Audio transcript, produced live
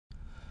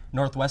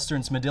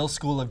Northwestern's Medill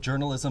School of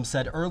Journalism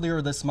said earlier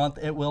this month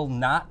it will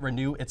not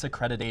renew its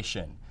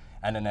accreditation.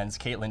 NNN's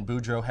Caitlin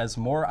Boudreau has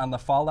more on the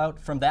fallout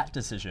from that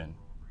decision.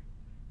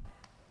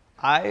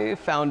 I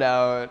found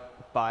out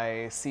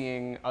by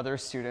seeing other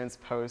students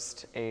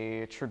post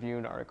a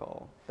Tribune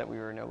article that we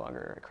were no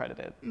longer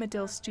accredited.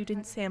 Medill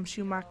student Sam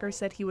Schumacher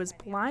said he was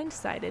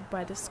blindsided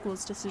by the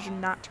school's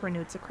decision not to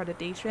renew its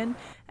accreditation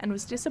and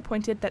was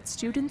disappointed that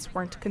students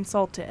weren't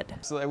consulted.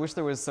 So I wish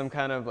there was some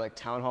kind of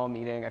town hall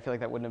meeting. I feel like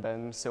that wouldn't have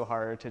been so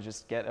hard to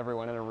just get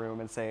everyone in a room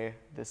and say,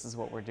 this is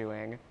what we're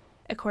doing.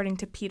 According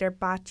to Peter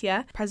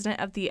Bhatia,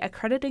 president of the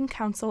Accrediting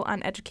Council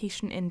on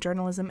Education in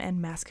Journalism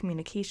and Mass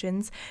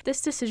Communications,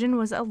 this decision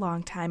was a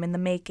long time in the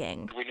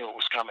making. We knew it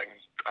was coming,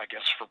 I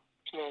guess, for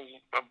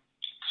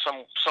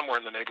somewhere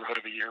in the neighborhood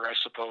of a year, I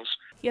suppose.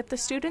 Yet the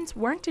students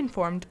weren't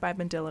informed by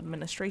Medill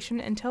administration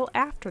until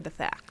after the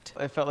fact.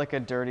 It felt like a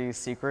dirty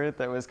secret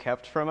that was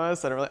kept from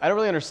us. I don't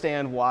really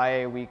understand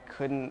why we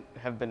couldn't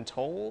have been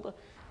told.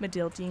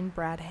 Medill Dean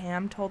Brad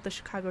Ham told the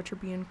Chicago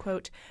Tribune,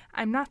 quote,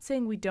 "I'm not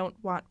saying we don't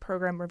want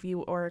program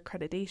review or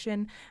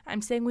accreditation.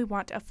 I'm saying we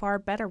want a far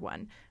better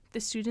one.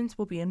 The students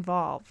will be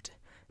involved."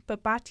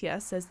 But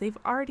Bhatia says they've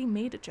already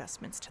made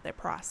adjustments to their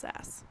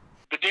process.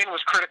 The dean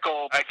was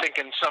critical, I think,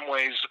 in some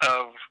ways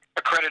of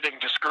accrediting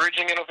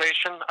discouraging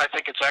innovation. I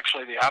think it's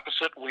actually the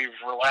opposite. We've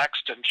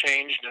relaxed and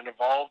changed and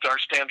evolved our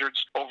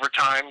standards over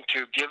time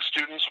to give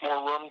students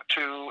more room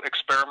to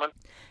experiment.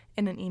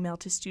 In an email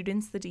to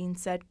students, the dean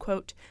said,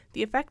 quote,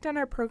 "The effect on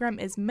our program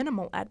is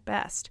minimal at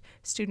best.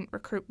 Student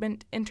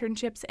recruitment,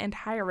 internships, and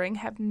hiring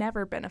have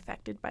never been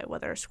affected by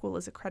whether a school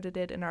is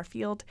accredited in our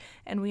field,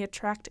 and we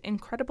attract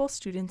incredible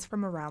students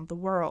from around the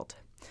world."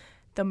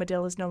 Though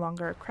Medill is no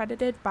longer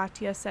accredited,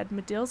 Bhatia said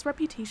Medill's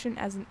reputation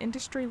as an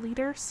industry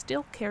leader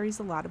still carries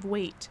a lot of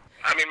weight.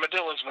 I mean,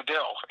 Medill is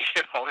Medill.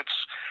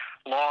 It's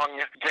long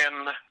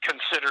been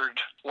considered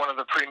one of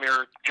the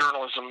premier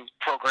journalism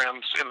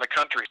programs in the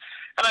country.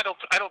 And I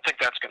don't think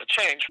that's going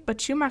to change.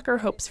 But Schumacher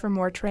hopes for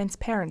more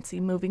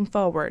transparency moving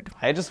forward.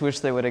 I just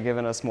wish they would have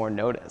given us more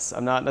notice.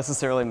 I'm not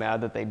necessarily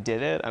mad that they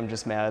did it. I'm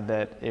just mad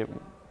that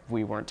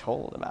we weren't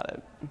told about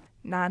it.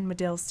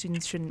 Non-Medill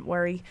students shouldn't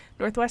worry.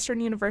 Northwestern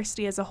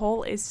University as a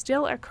whole is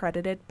still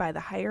accredited by the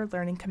Higher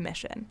Learning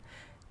Commission.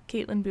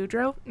 Caitlin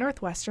Boudreau,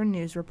 Northwestern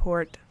News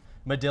Report.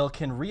 Medill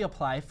can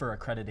reapply for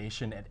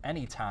accreditation at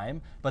any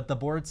time, but the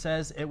board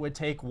says it would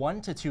take 1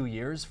 to 2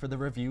 years for the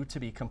review to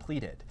be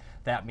completed.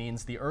 That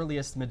means the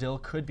earliest Medill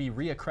could be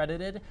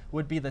reaccredited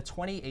would be the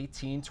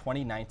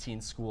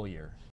 2018-2019 school year.